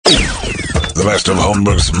the best of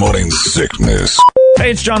Holmberg's morning sickness.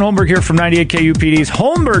 Hey, it's John Holmberg here from 98 KUPD's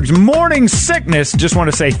Holmberg's Morning Sickness. Just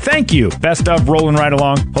want to say thank you. Best of rolling right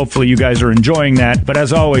along. Hopefully you guys are enjoying that. But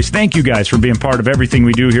as always, thank you guys for being part of everything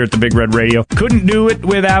we do here at the Big Red Radio. Couldn't do it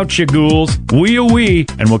without you, ghouls. We.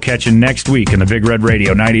 And we'll catch you next week in the Big Red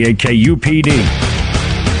Radio, 98 KUPD.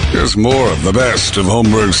 Here's more of the best of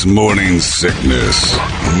Holmberg's morning sickness.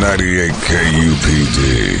 98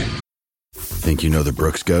 KUPD. Think you know the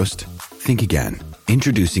Brooks Ghost? Think again.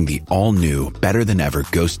 Introducing the all-new, better-than-ever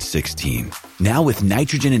Ghost 16. Now with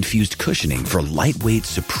nitrogen-infused cushioning for lightweight,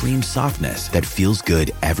 supreme softness that feels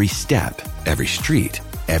good every step, every street,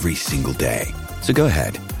 every single day. So go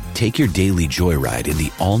ahead, take your daily joyride in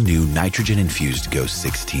the all-new nitrogen-infused Ghost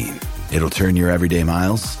 16. It'll turn your everyday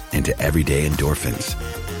miles into everyday endorphins.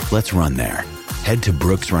 Let's run there. Head to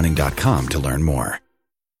brooksrunning.com to learn more.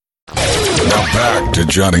 Now back to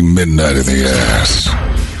Johnny Midnight in the Ass.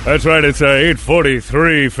 That's right. It's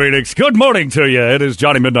 8:43, Phoenix. Good morning to you. It is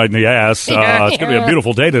Johnny Midnight in the Ass. It's going to be a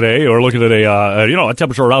beautiful day today. We're looking at a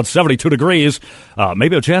temperature around 72 degrees.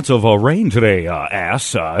 Maybe a chance of rain today,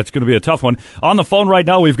 Ass. It's going to be a tough one. On the phone right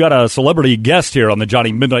now, we've got a celebrity guest here on the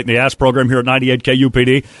Johnny Midnight in the Ass program here at 98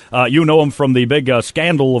 KUPD. You know him from the big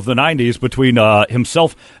scandal of the 90s between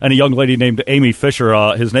himself and a young lady named Amy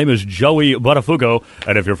Fisher. His name is Joey Buttafuoco.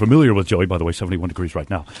 And if you're familiar with Joey, by the way, 71 degrees right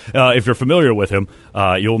now. If you're familiar with him,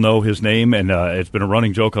 you'll know his name, and it's been a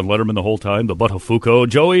running joke on Letterman the whole time, the Buttafuoco.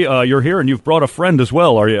 Joey, you're here, and you've brought a friend as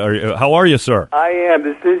well. How are you, sir? I am.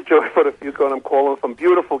 This is Joey Buttafuoco, and I'm calling from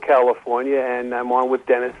beautiful California, and I'm on with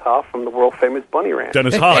Dennis Hoff from the world-famous Bunny Ranch.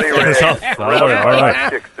 Dennis Hoff. All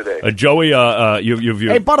right. Joey, you've...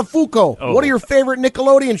 Hey, Buttafuoco, what are your favorite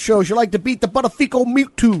Nickelodeon shows you like to beat the Buttafuoco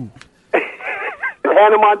Mewtwo?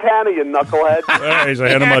 Hannah Montana, you knucklehead. He's a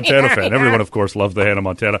Hannah Montana fan. Everyone, of course, loves the Hannah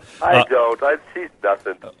Montana. I don't. She's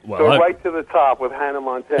nothing. Right to the top with Hannah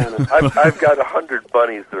Montana. I've got 100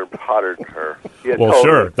 bunnies that are hotter than her. Yeah, well, totally.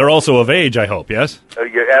 Sure. They're also of age, I hope, yes?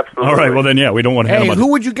 Yeah, absolutely. All right, well then, yeah, we don't want Hannah Montana.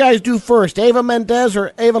 Who would you guys do first, Ava Mendez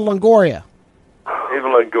or Ava Longoria? Ava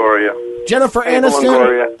Longoria. Jennifer Aniston?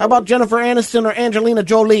 Longoria. How about Jennifer Aniston or Angelina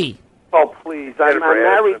Jolie? Oh, please. I'm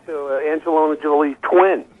married to Angelina Jolie's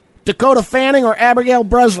twin. Dakota Fanning or Abigail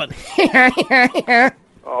Breslin?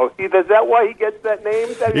 Oh, is that why he gets that name?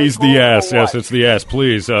 He's the ass. Yes, it's the ass.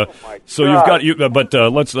 Please. So you've got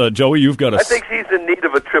let's Joey. You've got I think he's in need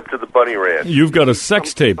of a trip to the Bunny Ranch. You've got a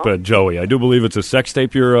sex tape, Joey. I do believe it's a sex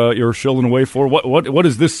tape you're shilling away for. What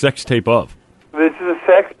is this sex tape of? This is a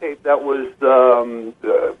sex tape that was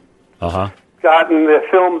gotten the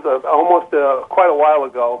films almost quite a while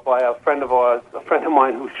ago by a friend of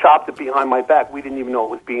mine who shopped it behind my back. We didn't even know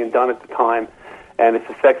it was being done at the time. And it's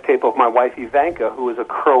a sex tape of my wife, Ivanka, who is a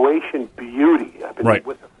Croatian beauty. I've been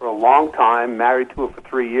with her for a long time, married to her for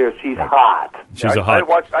 3 years. She's hot.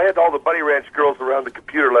 I had all the Bunny Ranch girls around the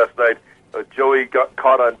computer last night. Joey got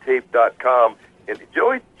caught on tape.com. And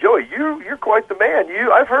Joey, you're quite the man.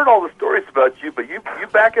 I've heard all the stories about you, but you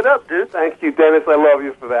back it up, dude. Thank you, Dennis. I love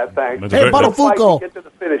you for that. Thanks. Hey, Buttafuoco. Get to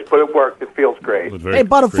the finish, but it worked. It feels great. Hey,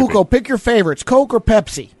 Buttafuoco, pick your favorites, Coke or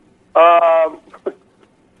Pepsi?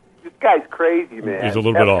 This guy's crazy, man. He's a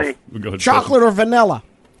little bit off. Go ahead, chocolate or vanilla?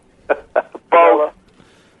 Both.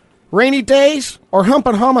 Rainy days or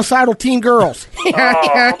humping homicidal teen girls?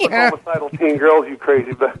 Humping homicidal teen girls, you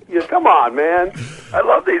crazy. But come on, man. I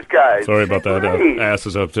love these guys. Sorry about that. Ass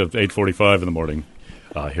is up to 8:45 in the morning.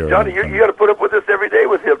 Here, Johnny, you got to put up with this every day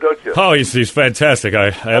with him, don't you? Oh, he's fantastic. I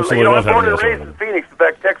absolutely love him. I'm born and raised in Phoenix. In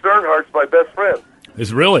fact, Tex Earnhardt's my best friend.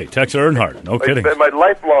 It's really Tex Earnhardt. No kidding. He's been my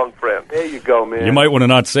lifelong friend. There you go, man. You might want to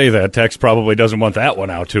not say that. Tex probably doesn't want that one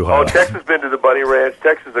out too high. Oh, Tex has been to the Bunny Ranch.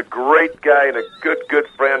 Tex is a great guy and a good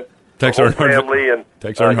friend. Tex Earnhart family and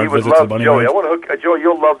Tex Earnhardt visits the Bunny Ranch. I want to hook Joey.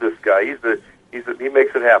 You'll love this guy. He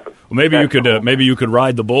makes it happen. Well, maybe you could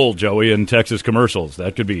ride the bull, Joey, in Texas commercials.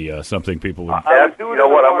 That could be something people would. You know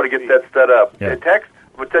what? I'm going to get that set up. Yeah. And Tex,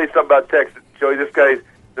 I'm going to tell you something about Tex. Joey, this guy's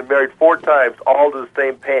been married 4 times, all to the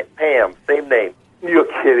same Pam, same name. You're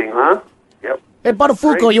kidding, huh? Yep. Hey,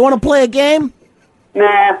 Buttafuoco, you want to play a game?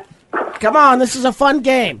 Nah. Come on, this is a fun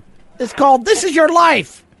game. It's called This Is Your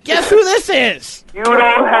Life. Guess who this is? You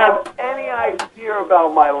don't have any idea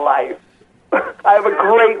about my life. I have a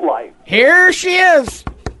great life. Here she is.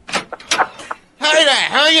 Hi there,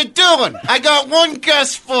 how you doing? I got one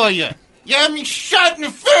guess for you. You have me shot in the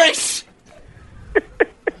face.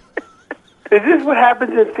 Is this what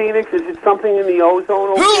happens in Phoenix? Is it something in the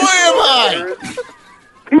ozone? Who am I?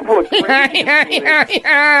 People are crazy.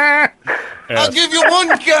 I'll give you one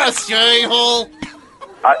guess, you a-hole.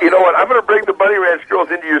 You know what? I'm going to bring the Bunny Ranch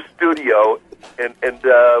girls into your studio and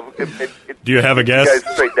do you have a guess? You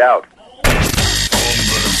guys straightened out.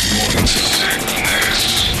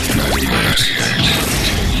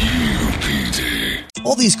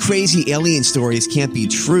 All these crazy alien stories can't be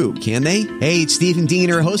true, can they? Hey, it's Stephen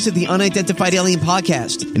Diener, host of the Unidentified Alien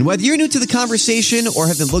Podcast. And whether you're new to the conversation or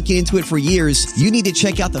have been looking into it for years, you need to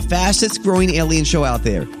check out the fastest growing alien show out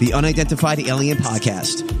there, the Unidentified Alien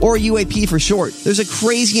Podcast, or UAP for short. There's a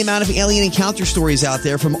crazy amount of alien encounter stories out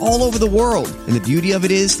there from all over the world. And the beauty of it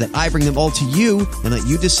is that I bring them all to you and let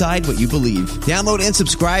you decide what you believe. Download and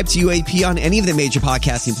subscribe to UAP on any of the major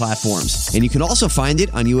podcasting platforms. And you can also find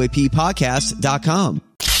it on UAPpodcast.com.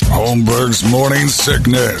 Holmberg's Morning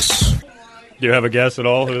Sickness. Do you have a guess at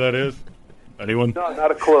all who that is? Anyone? No,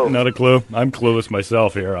 not a clue. Not a clue? I'm clueless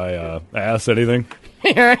myself here. I asked anything?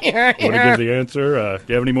 Want to give the answer? Do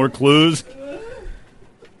you have any more clues?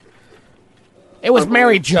 It was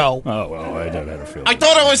Mary Jo. Oh, well, I did have a feeling. I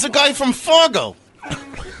thought I was the guy from Fargo.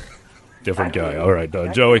 Different guy. All right,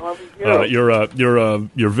 Joey,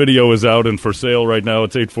 your video is out and for sale right now.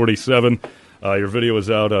 It's 8:47. Your video is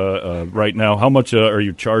out right now. How much are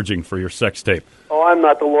you charging for your sex tape? Oh, I'm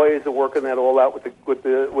not. The lawyers are working that all out with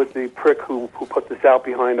the prick who put this out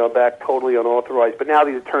behind our back, totally unauthorized. But now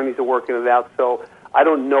the attorneys are working it out, so I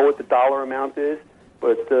don't know what the dollar amount is.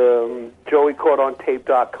 But Joey caught on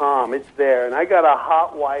tape.com. It's there, and I got a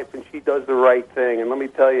hot wife, and she does the right thing. And let me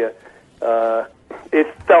tell you,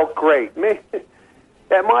 it felt great.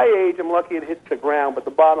 At my age, I'm lucky it hits the ground, but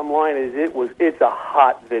the bottom line is it's a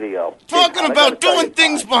hot video. Talking about doing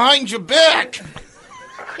things behind your back.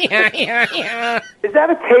 Yeah. Is that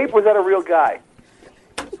a tape or is that a real guy?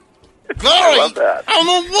 Larry, love that. I'm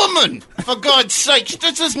a woman. For God's sakes,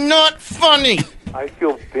 this is not funny. I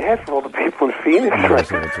feel bad for all the people in Phoenix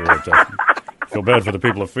right now. Feel bad for the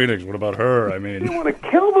people of Phoenix. What about her? I mean, They want to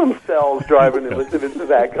kill themselves driving and listening to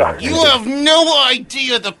that guy. You have no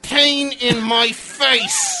idea the pain in my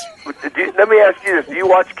face. Let me ask you this. Do you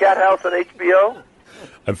watch Cat House on HBO?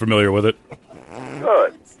 I'm familiar with it.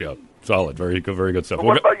 Good. Yeah, solid. Very good stuff. But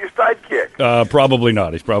what about your sidekick? Probably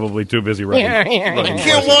not. He's probably too busy running. I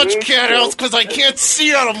can't watch Cat House because I can't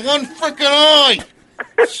see out of one freaking eye.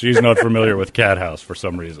 She's not familiar with Cat House for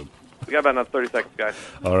some reason. We got about another 30 seconds, guys.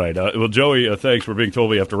 All right. Well, Joey, thanks for being told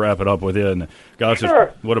we have to wrap it up with you. And gosh,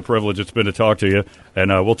 Sure. what a privilege it's been to talk to you. And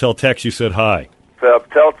we'll tell Tex you said hi. Tell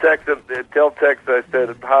Tex I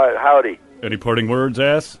said howdy. Any parting words,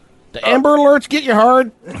 ass? The Amber Alerts get you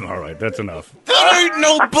hard. All right, that's enough. That ain't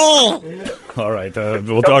no bull. All right,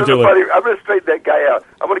 we'll talk to you later. I'm going to straighten that guy out.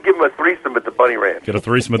 I'm going to give him a threesome at the Bunny Ranch. Get a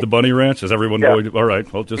threesome at the Bunny Ranch? Is everyone going to? All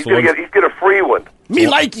right, well, just He's going to get a free one. Me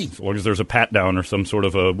likey. as long as there's a pat down or some sort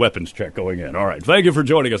of a weapons check going in. All right, thank you for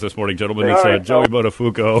joining us this morning, gentlemen. It's right, Joey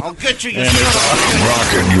Buttafuoco. I'll get you.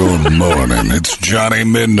 Rocking your morning. It's Johnny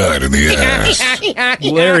Midnight in the ass.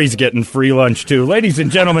 Larry's getting free lunch, too. Ladies and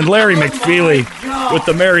gentlemen, Larry McFeely with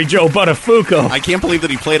the Mary Jo Buttafuoco. I can't believe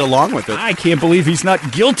that he played along with it. I can't believe he's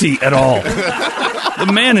not guilty at all.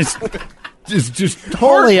 The man is just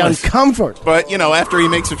Totally heartless. uncomfort. But, you know, after he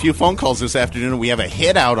makes a few phone calls this afternoon, we have a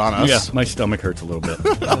hit out on us. Yeah, my stomach hurts a little bit.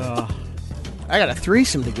 I got a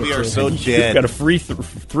threesome to get We to. are so You've dead. got a free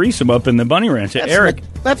threesome up in the Bunny Ranch. Eric,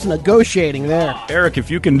 That's negotiating there. if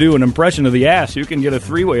you can do an impression of the ass, you can get a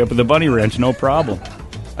three-way up at the Bunny Ranch, no problem.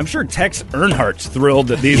 I'm sure Tex Earnhardt's thrilled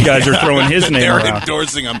that these guys are throwing his name They're around.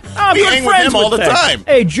 endorsing him. I'm we good hang with friends him all the Tex. time.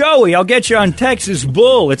 Hey, Joey, I'll get you on Texas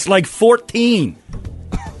Bull. It's like 14.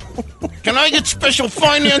 Can I get special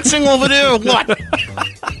financing over there or what?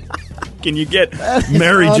 Can you get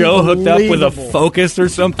Mary Jo hooked up with a unbelievable. Focus or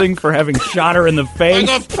something for having shot her in the I face?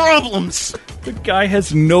 got problems. The guy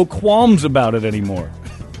has no qualms about it anymore.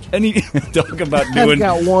 And he talk about I've doing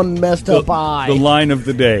got one messed up eye. the line of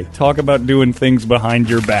the day. Talk about doing things behind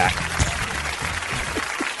your back.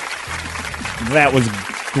 That was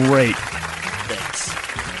great.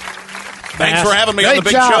 Thanks for having me on the Great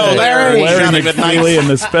big job, show. Larry. Larry Johnny McFeely Midnight. and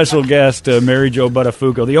the special guest, Mary Jo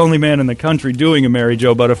Buttafuoco, the only man in the country doing a Mary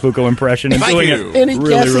Jo Buttafuoco impression and Thank doing you. it Any really,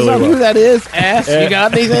 guesses really on well. who that is? Ass, you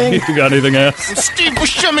got anything? You got anything else? Steve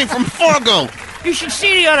Buscemi from Fargo. You should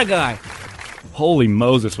see the other guy. Holy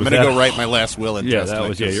Moses! I'm Was going to that? go write my last will and Yeah,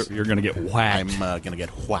 testament. that was. Yeah, you're going to get whacked. I'm going to get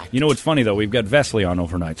whacked. You know what's funny though? We've got Vesely on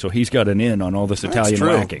overnight, so he's got an in on all this Italian true.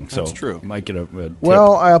 whacking. So That's true. you might get a tip.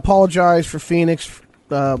 Well, I apologize for Phoenix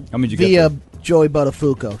How many did you via get? Joey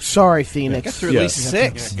Buttafuoco. Sorry, Phoenix. through at least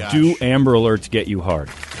 6. Gosh. Do Amber Alerts get you hard?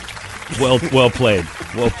 Well played.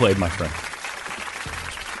 Well played, my friend.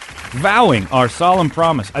 Vowing our solemn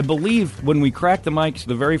promise. I believe when we cracked the mics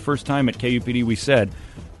the very first time at KUPD, we said,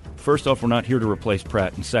 first off, we're not here to replace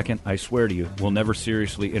Pratt. And second, I swear to you, we'll never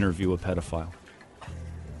seriously interview a pedophile.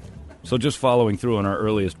 So just following through on our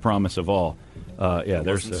earliest promise of all,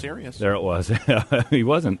 wasn't serious. There it was. He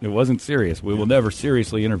wasn't. It wasn't serious. We will never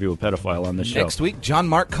seriously interview a pedophile on this show. Next week, John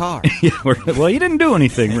Mark Carr. Well, he didn't do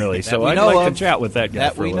anything really, so I'd like to chat with that guy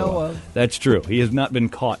that for a we little know while. of. That's true. He has not been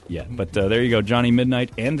caught yet, but there you go, Johnny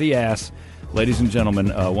Midnight and the Ass, ladies and gentlemen,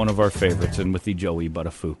 one of our favorites, and with the Joey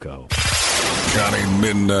Buttafuoco. Johnny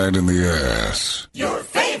Midnight in the Ass. Your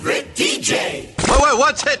favorite DJ. Wait,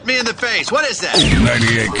 what's hit me in the face? What is that?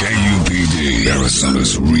 98 KUPD,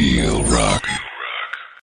 Arizona's real rock.